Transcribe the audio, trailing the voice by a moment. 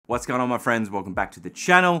What's going on, my friends? Welcome back to the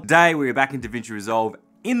channel. Today we are back in Davinci Resolve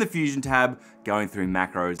in the Fusion tab, going through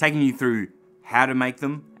macros, taking you through how to make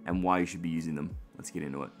them and why you should be using them. Let's get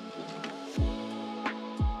into it.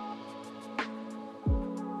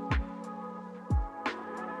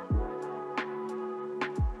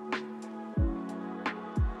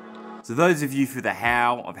 So those of you for the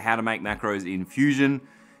how of how to make macros in Fusion,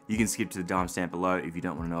 you can skip to the timestamp below if you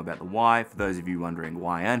don't want to know about the why. For those of you wondering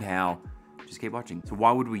why and how, just keep watching. So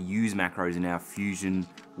why would we use macros in our Fusion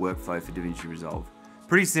workflow for Davinci Resolve?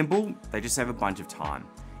 Pretty simple, they just save a bunch of time.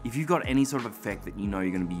 If you've got any sort of effect that you know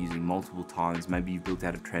you're going to be using multiple times, maybe you've built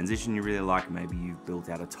out a transition you really like, maybe you've built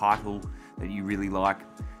out a title that you really like,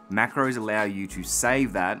 macros allow you to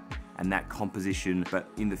save that and that composition, but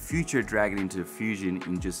in the future drag it into Fusion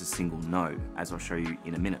in just a single node, as I'll show you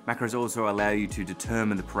in a minute. Macros also allow you to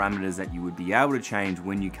determine the parameters that you would be able to change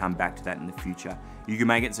when you come back to that in the future. You can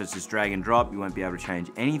make it so it's just drag and drop, you won't be able to change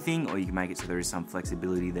anything, or you can make it so there is some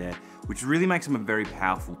flexibility there, which really makes them a very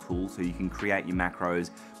powerful tool, so you can create your macros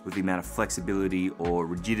with the amount of flexibility or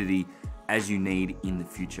rigidity as you need in the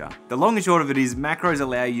future. The long and short of it is macros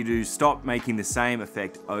allow you to stop making the same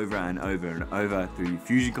effect over and over and over through your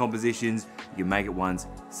Fusion compositions. You can make it once,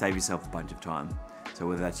 save yourself a bunch of time. So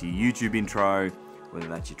whether that's your YouTube intro, whether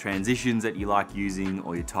that's your transitions that you like using,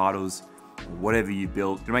 or your titles, or whatever you've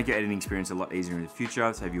built, to make your editing experience a lot easier in the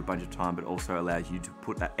future, save you a bunch of time, but also allows you to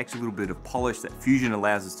put that extra little bit of polish that Fusion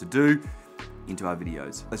allows us to do into our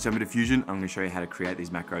videos. Let's jump into Fusion. I'm going to show you how to create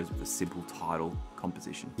these macros with a simple title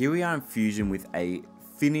composition. Here we are in Fusion with a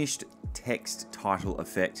finished text title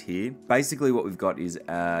effect here. Basically what we've got is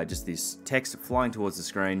just this text flying towards the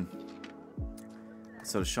screen,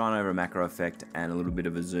 sort of shine over a macro effect and a little bit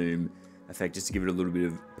of a zoom effect just to give it a little bit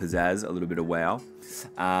of pizzazz, a little bit of wow.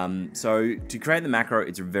 So to create the macro,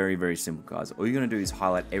 it's very, very simple, guys. All you're going to do is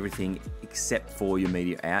highlight everything except for your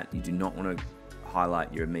media out. You do not want to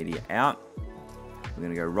highlight your media out. We're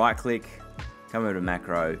going to go right click, come over to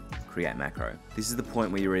macro, create macro. This is the point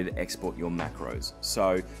where you're ready to export your macros.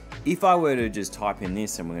 So if I were to just type in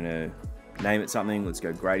this and we're going to name it something, let's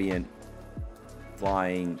go gradient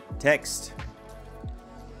flying text.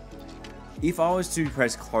 If I was to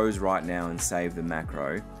press close right now and save the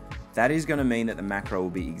macro, that is going to mean that the macro will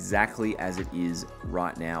be exactly as it is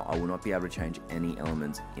right now. I will not be able to change any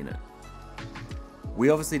elements in it. We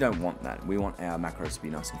obviously don't want that. We want our macros to be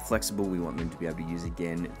nice and flexible. We want them to be able to use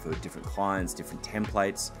again for different clients, different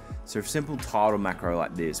templates. So a simple title macro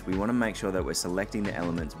like this, we want to make sure that we're selecting the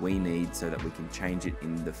elements we need so that we can change it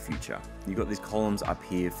in the future. You've got these columns up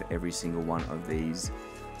here for every single one of these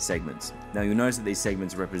segments. Now you'll notice that these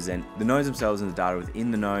segments represent the nodes themselves and the data within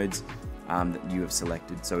the nodes that you have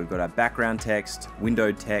selected. So we've got our background text,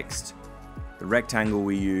 windowed text, the rectangle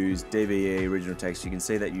we use, DVE, original text. You can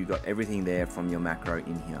see that you've got everything there from your macro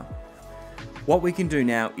in here. What we can do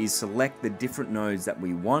now is select the different nodes that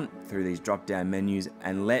we want through these drop down menus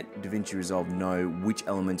and let Davinci Resolve know which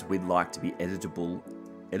elements we'd like to be editable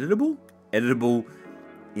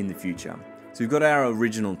in the future. So we've got our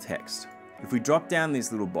original text. If we drop down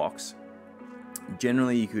this little box,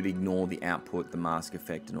 generally you could ignore the output, the mask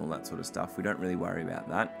effect and all that sort of stuff. We don't really worry about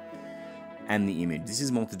that. And the image. This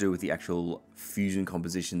is more to do with the actual Fusion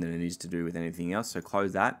composition than it is to do with anything else, so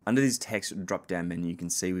close that. Under this text drop down menu, you can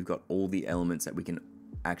see we've got all the elements that we can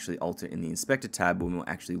actually alter in the inspector tab when we're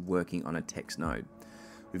actually working on a text node.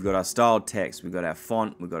 We've got our styled text, we've got our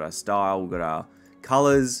font, we've got our style, we've got our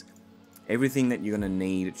colors, everything that you're going to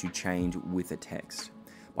need to change with a text.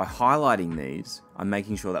 By highlighting these, I'm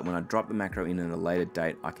making sure that when I drop the macro in at a later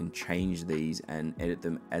date, I can change these and edit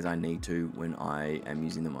them as I need to when I am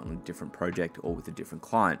using them on a different project or with a different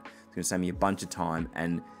client. It's going to save me a bunch of time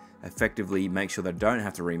and effectively make sure that I don't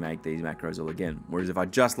have to remake these macros all again. Whereas if I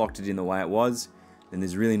just locked it in the way it was, then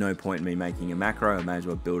there's really no point in me making a macro. I may as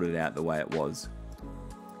well build it out the way it was.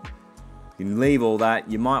 You can leave all that.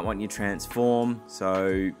 You might want your transform,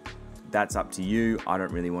 so that's up to you. I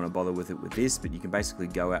don't really want to bother with it with this, but you can basically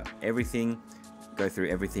go through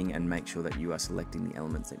everything and make sure that you are selecting the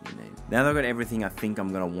elements that you need. Now that I've got everything I think I'm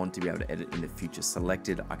going to want to be able to edit in the future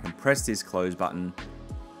selected, I can press this close button.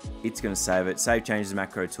 It's going to save it. Save changes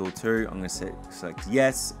macro tool too. I'm going to select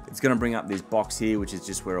yes. It's going to bring up this box here, which is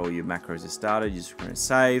just where all your macros are started. You're just going to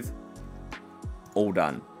save. All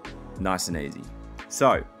done. Nice and easy.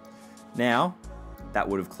 So now that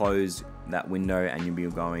would have closed that window and you'll be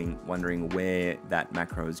wondering where that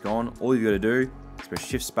macro has gone. All you've got to do is press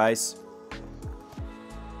shift space,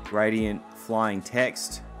 gradient flying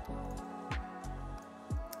text,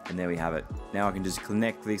 and there we have it. Now I can just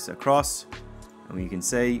connect this across and you can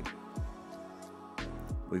see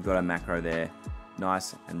we've got a macro there,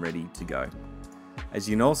 nice and ready to go. As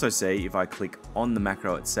you can also see, if I click on the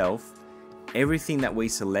macro itself, everything that we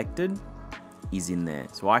selected is in there.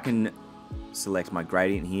 So I can select my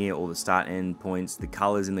gradient here, all the start end points, the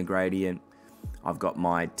colors in the gradient. I've got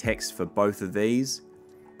my text for both of these,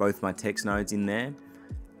 both my text nodes in there,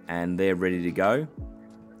 and they're ready to go.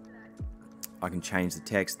 I can change the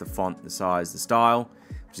text, the font, the size, the style,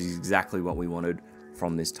 which is exactly what we wanted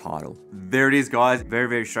from this title. There it is, guys. Very,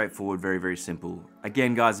 very straightforward, very, very simple.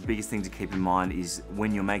 Again, guys, the biggest thing to keep in mind is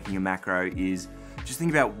when you're making a macro is just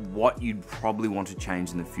think about what you'd probably want to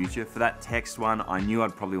change in the future. For that text one, I knew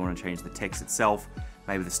I'd probably want to change the text itself,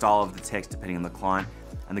 maybe the style of the text depending on the client,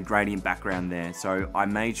 and the gradient background there. So I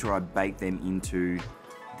made sure I baked them into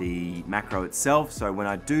the macro itself, so when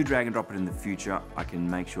I do drag and drop it in the future, I can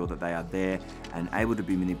make sure that they are there and able to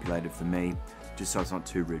be manipulated for me, just so it's not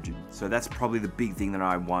too rigid. So that's probably the big thing that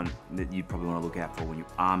I want, that you probably want to look out for when you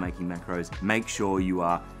are making macros. Make sure you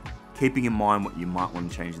are keeping in mind what you might want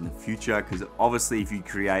to change in the future, because obviously if you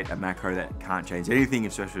create a macro that can't change anything,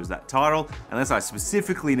 especially as that title, unless I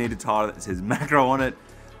specifically need a title that says macro on it,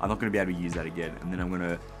 I'm not going to be able to use that again, and then I'm going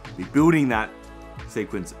to be building that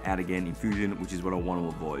sequence out again in Fusion, which is what I want to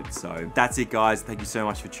avoid. So that's it, guys. Thank you so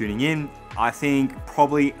much for tuning in. I think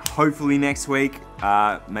probably, hopefully next week,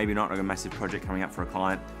 maybe not, I've got a massive project coming up for a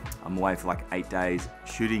client. I'm away for like 8 days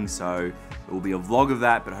shooting, so it will be a vlog of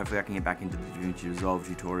that, but hopefully I can get back into the Davinci Resolve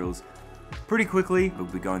tutorials pretty quickly. We'll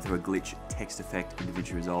be going through a glitch text effect in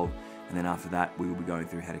Davinci Resolve, and then after that, we will be going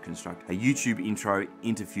through how to construct a YouTube intro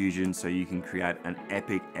into Fusion so you can create an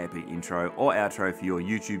epic, epic intro or outro for your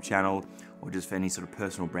YouTube channel, or just for any sort of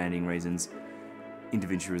personal branding reasons in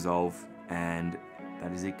Davinci Resolve. And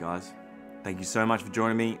that is it, guys. Thank you so much for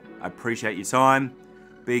joining me. I appreciate your time.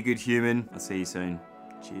 Be a good human. I'll see you soon.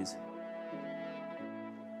 Cheers.